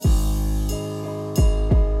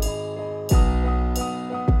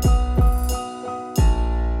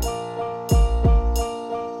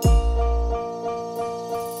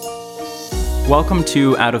Welcome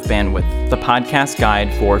to Out of Bandwidth, the podcast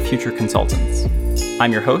guide for future consultants.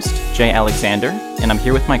 I'm your host, Jay Alexander, and I'm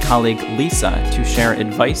here with my colleague Lisa to share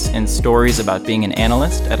advice and stories about being an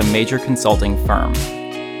analyst at a major consulting firm.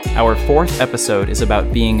 Our fourth episode is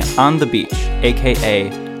about being on the beach, aka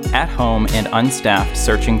at home and unstaffed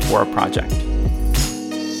searching for a project.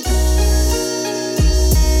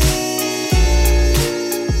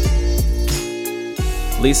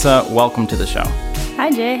 Lisa, welcome to the show.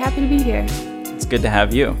 Hi Jay, happy to be here. It's good to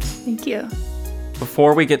have you. Thank you.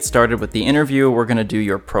 Before we get started with the interview, we're going to do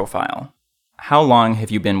your profile. How long have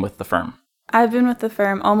you been with the firm? I've been with the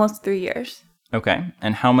firm almost 3 years. Okay,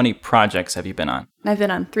 and how many projects have you been on? I've been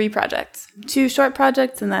on 3 projects, 2 short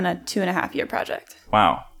projects and then a 2.5-year project.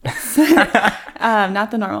 Wow. Not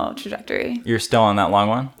the normal trajectory. You're still on that long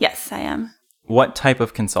one? Yes, I am. What type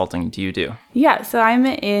of consulting do you do? Yeah, so I'm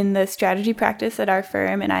in the strategy practice at our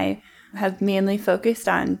firm, and I have mainly focused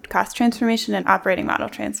on cost transformation and operating model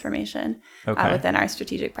transformation within our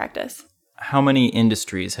strategic practice. How many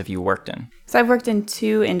industries have you worked in? So I've worked in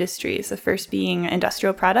 2 industries, the first being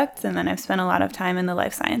industrial products, and then I've spent a lot of time in the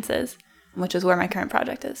life sciences, which is where my current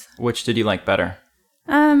project is. Which did you like better?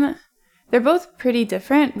 They're both pretty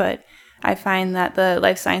different, but I find that the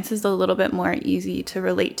life sciences is a little bit more easy to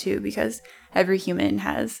relate to because every human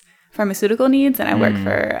has pharmaceutical needs, and I work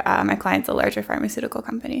for my client's a larger pharmaceutical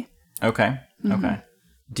company. Okay.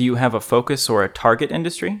 Do you have a focus or a target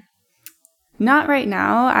industry? Not right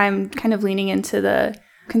now. I'm kind of leaning into the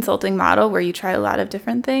consulting model where you try a lot of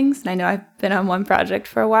different things. And I know I've been on one project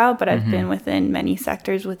for a while, but I've been within many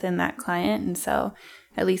sectors within that client. And so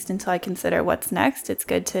at least until I consider what's next, it's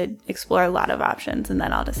good to explore a lot of options and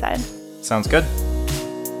then I'll decide. Sounds good.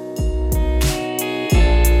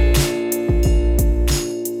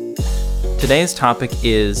 Today's topic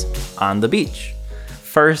is on the beach.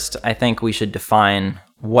 First, I think we should define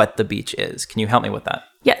what the beach is. Can you help me with that?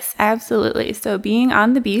 Yes, absolutely. So being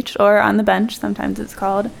on the beach, or on the bench, sometimes it's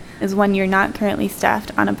called, is when you're not currently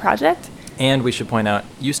staffed on a project. And we should point out,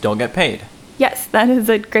 you still get paid. Yes, that is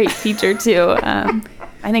a great feature too.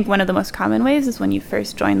 I think one of the most common ways is when you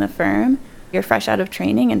first join the firm, you're fresh out of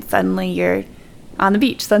training and suddenly you're on the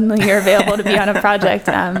beach. Suddenly you're available to be on a project.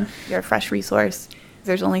 You're a fresh resource.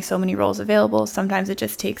 There's only so many roles available. Sometimes it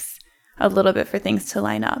just takes a little bit for things to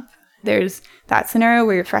line up. There's that scenario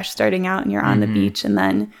where you're fresh starting out and you're on the beach, and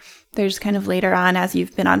then there's kind of later on, as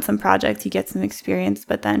you've been on some projects, you get some experience,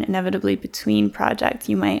 but then inevitably between projects,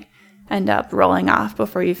 you might end up rolling off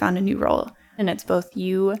before you found a new role. And it's both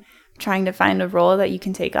you trying to find a role that you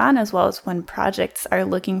can take on, as well as when projects are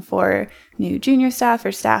looking for new junior staff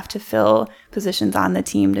or staff to fill positions on the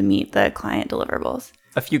team to meet the client deliverables.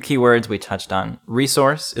 A few keywords we touched on.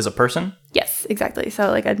 Resource is a person? Yes, exactly.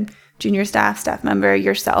 So like a junior staff member,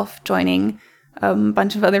 yourself joining a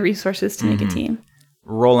bunch of other resources to make a team.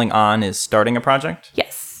 Rolling on is starting a project?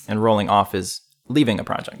 Yes. And rolling off is leaving a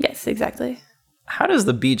project? Yes, exactly. How does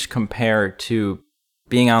the beach compare to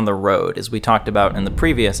being on the road? As we talked about in the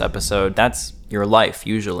previous episode, that's your life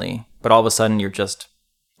usually, but all of a sudden you're just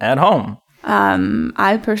at home.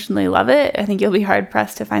 I personally love it. I think you'll be hard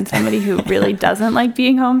pressed to find somebody who really doesn't like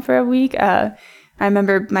being home for a week. I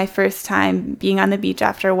remember my first time being on the beach.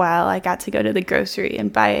 After a while, I got to go to the grocery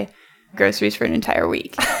and buy groceries for an entire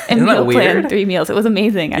week and meal plan 3 meals. It was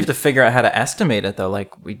amazing. You have to figure out how to estimate it though.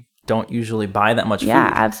 Like we don't usually buy that much food.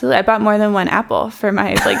 Yeah, absolutely. I bought more than 1 apple for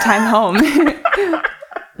my time home.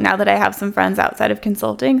 Now that I have some friends outside of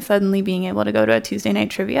consulting, suddenly being able to go to a Tuesday night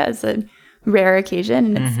trivia is a rare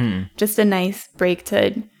occasion, and it's just a nice break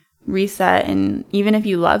to reset. And even if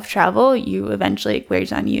you love travel, you eventually it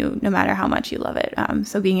wears on you no matter how much you love it.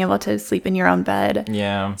 So being able to sleep in your own bed.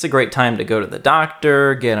 Yeah, it's a great time to go to the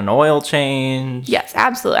doctor, get an oil change. Yes,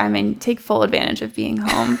 absolutely. I mean, take full advantage of being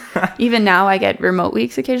home. Even now I get remote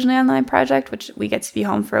weeks occasionally on my project, which we get to be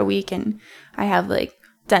home for a week, and I have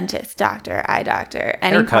dentist, doctor, eye doctor,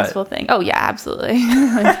 any haircut. Possible thing. Oh yeah, absolutely.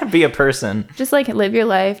 Be a person. Just live your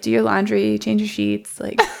life, do your laundry, change your sheets,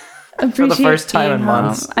 appreciate for the first time in home.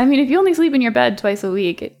 months. I mean, if you only sleep in your bed twice a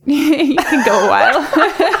week, you can go a while.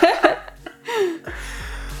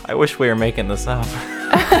 I wish we were making this up.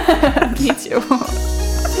 Me too.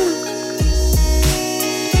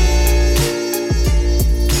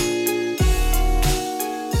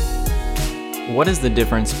 What is the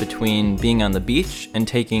difference between being on the beach and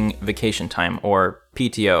taking vacation time or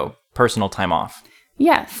PTO, personal time off?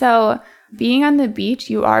 Yeah, so being on the beach,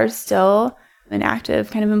 you are still an active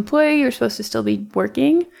kind of employee. You're supposed to still be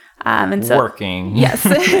working. Working. Yes.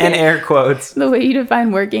 And air quotes. The way you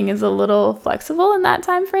define working is a little flexible in that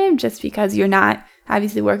time frame, just because you're not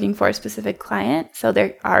obviously working for a specific client. So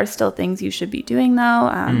there are still things you should be doing,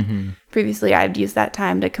 though. Previously, I'd used that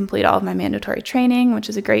time to complete all of my mandatory training, which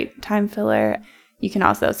is a great time filler. You can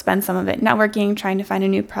also spend some of it networking, trying to find a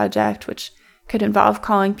new project, which could involve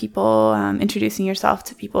calling people, introducing yourself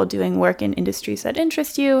to people doing work in industries that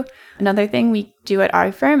interest you. Another thing we do at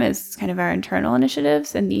our firm is kind of our internal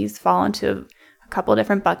initiatives, and these fall into a couple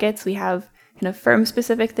different buckets. We have kind of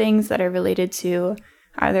firm-specific things that are related to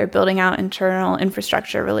either building out internal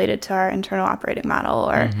infrastructure related to our internal operating model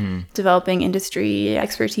or developing industry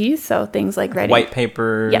expertise. So things like writing white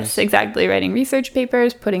papers. Yes, exactly. Writing research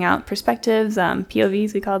papers, putting out perspectives,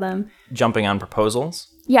 POVs, we call them. Jumping on proposals.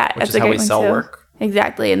 Yeah, which that's is a how great we sell one too. work.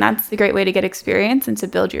 Exactly. And that's a great way to get experience and to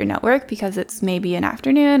build your network because it's maybe an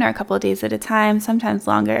afternoon or a couple of days at a time, sometimes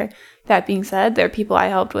longer. That being said, there are people I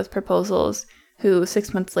helped with proposals who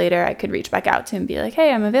 6 months later I could reach back out to and be like,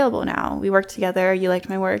 hey, I'm available now. We worked together. You liked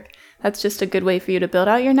my work. That's just a good way for you to build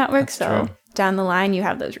out your network. That's so true. Down the line, you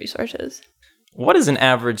have those resources. What is an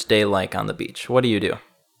average day like on the beach? What do you do?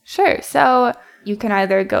 Sure. So you can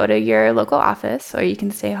either go to your local office or you can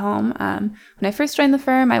stay home. When I first joined the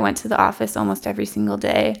firm, I went to the office almost every single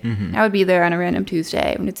day. I would be there on a random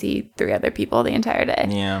Tuesday and would see 3 other people the entire day.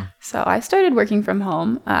 Yeah. So I started working from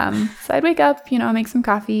home. So I'd wake up, make some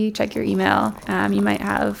coffee, check your email. You might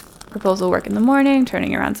have proposal work in the morning,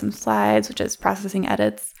 turning around some slides, which is processing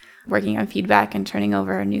edits, working on feedback and turning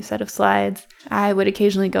over a new set of slides. I would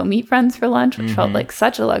occasionally go meet friends for lunch, which felt like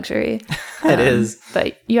such a luxury. It is.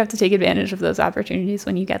 But you have to take advantage of those opportunities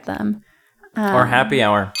when you get them. Or happy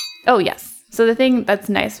hour. Oh, yes. So the thing that's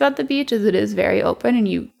nice about the beach is it is very open and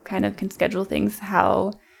you kind of can schedule things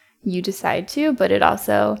how you decide to, but it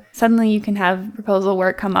also, suddenly you can have proposal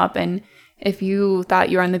work come up, and if you thought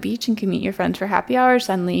you were on the beach and could meet your friends for happy hour,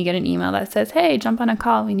 suddenly you get an email that says, hey, jump on a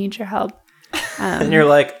call, we need your help. And you're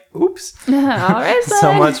like, oops. All right,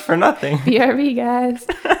 So much for nothing. BRB, guys.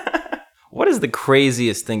 What is the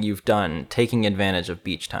craziest thing you've done taking advantage of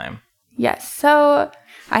beach time? Yes, so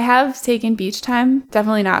I have taken beach time,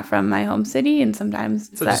 definitely not from my home city, and sometimes...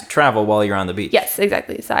 So just travel while you're on the beach. Yes,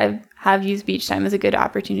 exactly. So I have used beach time as a good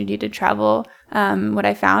opportunity to travel. What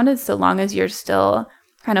I found is so long as you're still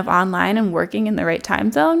kind of online and working in the right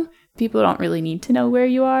time zone, people don't really need to know where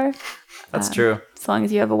you are. That's true. As long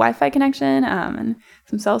as you have a Wi-Fi connection and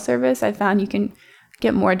some cell service, I found you can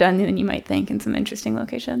get more done than you might think in some interesting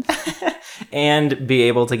locations. And be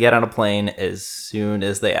able to get on a plane as soon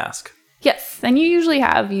as they ask. Yes, and you usually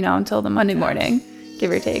have, until the Monday morning,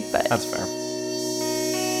 give or take. But That's fair.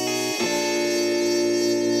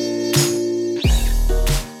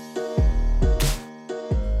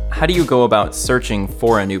 How do you go about searching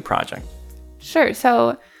for a new project? Sure.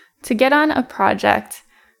 So to get on a project,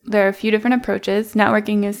 there are a few different approaches.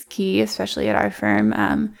 Networking is key, especially at our firm.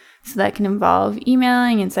 So that can involve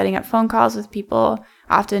emailing and setting up phone calls with people.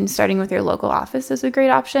 Often starting with your local office is a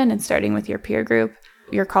great option, and starting with your peer group.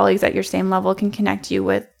 Your colleagues at your same level can connect you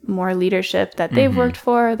with more leadership that they've worked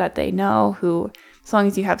for, that they know, who, as long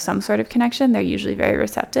as you have some sort of connection, they're usually very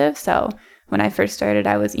receptive. So when I first started,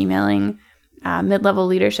 I was emailing mid-level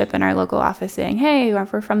leadership in our local office saying, hey,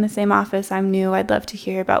 we're from the same office, I'm new, I'd love to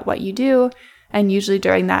hear about what you do. And usually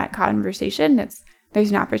during that conversation,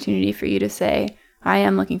 there's an opportunity for you to say, I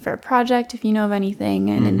am looking for a project if you know of anything.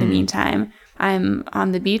 And in the meantime, I'm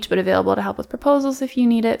on the beach but available to help with proposals if you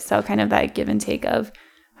need it. So kind of that give and take of,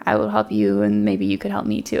 I will help you and maybe you could help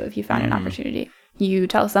me too if you found an opportunity. You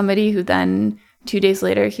tell somebody who then 2 days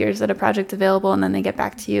later hears that a project's available and then they get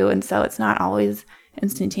back to you. And so it's not always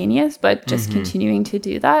instantaneous, but just continuing to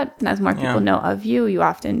do that. And as more people know of you, you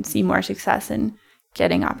often see more success in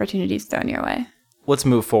getting opportunities thrown your way. Let's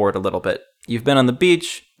move forward a little bit. You've been on the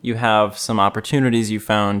beach. You have some opportunities you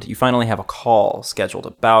found. You finally have a call scheduled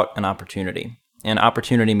about an opportunity. An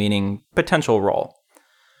opportunity meaning potential role.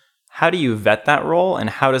 How do you vet that role, and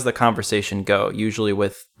how does the conversation go, usually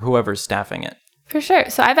with whoever's staffing it? For sure.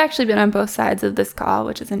 So I've actually been on both sides of this call,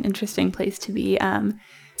 which is an interesting place to be.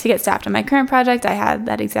 To get staffed on my current project, I had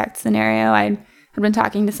that exact scenario. I had been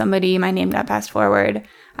talking to somebody, my name got passed forward.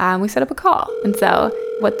 We set up a call. And so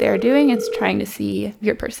what they're doing is trying to see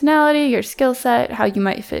your personality, your skill set, how you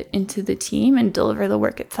might fit into the team and deliver the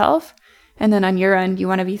work itself. And then on your end, you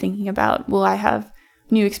want to be thinking about, will I have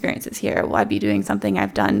new experiences here? Will I be doing something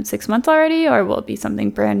I've done 6 months already? Or will it be something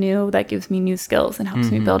brand new that gives me new skills and helps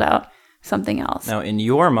me build out something else? Now, in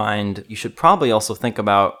your mind, you should probably also think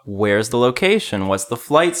about, where's the location? What's the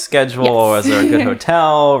flight schedule? Yes. Is there a good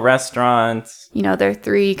hotel, restaurant? There are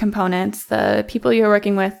 3 components: the people you're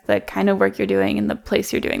working with, the kind of work you're doing, and the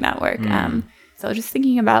place you're doing that work. So just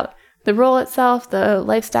thinking about the role itself, the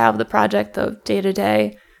lifestyle of the project, the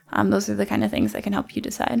day-to-day, Those are the kind of things that can help you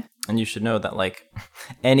decide. And you should know that like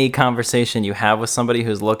any conversation you have with somebody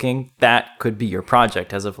who's looking, that could be your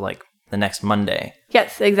project as of like the next Monday.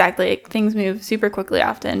 Yes, exactly. Things move super quickly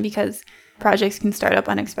often because projects can start up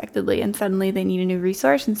unexpectedly and suddenly they need a new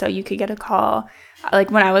resource. And so you could get a call.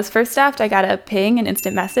 Like when I was first staffed, I got a ping, an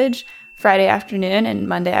instant message Friday afternoon, and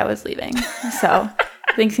Monday I was leaving. So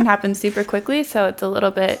things can happen super quickly. So it's a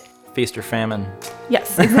little bit... Feast or famine.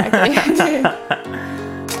 Yes, exactly.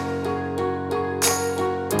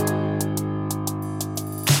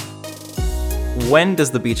 When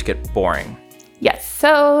does the beach get boring? Yes.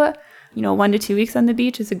 So, 1 to 2 weeks on the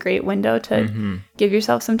beach is a great window to give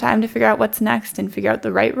yourself some time to figure out what's next and figure out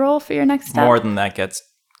the right role for your next step. More than that gets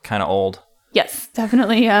kind of old. Yes,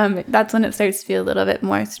 definitely. That's when it starts to feel a little bit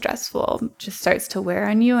more stressful. It just starts to wear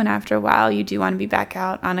on you. And after a while, you do want to be back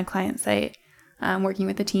out on a client site, working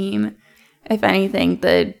with a team. If anything,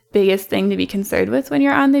 the biggest thing to be concerned with when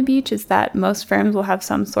you're on the beach is that most firms will have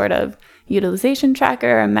some sort of utilization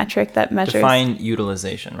tracker, a metric that measures... Define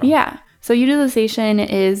utilization, right? Yeah. So utilization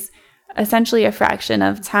is essentially a fraction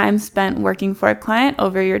of time spent working for a client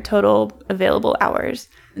over your total available hours.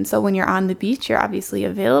 And so when you're on the beach, you're obviously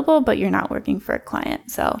available, but you're not working for a client.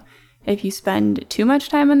 So if you spend too much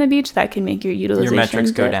time on the beach, that can make your utilization... Your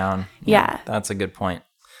metrics go down. Yeah. That's a good point.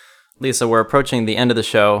 Lisa, we're approaching the end of the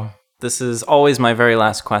show. This is always my very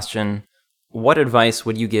last question. What advice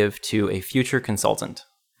would you give to a future consultant?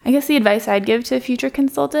 I guess the advice I'd give to a future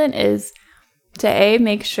consultant is to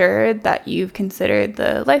make sure that you've considered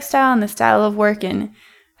the lifestyle and the style of work and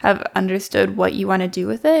have understood what you want to do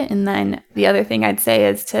with it. And then the other thing I'd say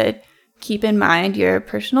is to keep in mind your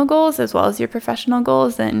personal goals as well as your professional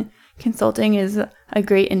goals. And consulting is a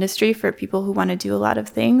great industry for people who want to do a lot of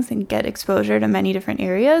things and get exposure to many different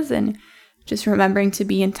areas. And just remembering to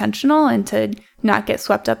be intentional and to not get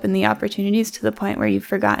swept up in the opportunities to the point where you've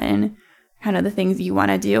forgotten kind of the things you want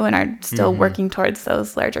to do and are still working towards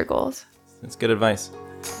those larger goals. That's good advice.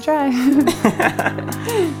 Try.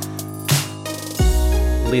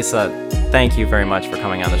 Lisa, thank you very much for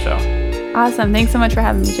coming on the show. Awesome. Thanks so much for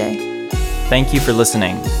having me, Jay. Thank you for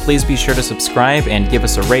listening. Please be sure to subscribe and give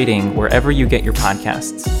us a rating wherever you get your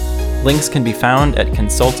podcasts. Links can be found at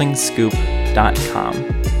consultingscoop.com.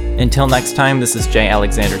 Until next time, this is Jay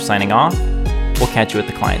Alexander signing off. We'll catch you at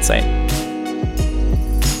the client site.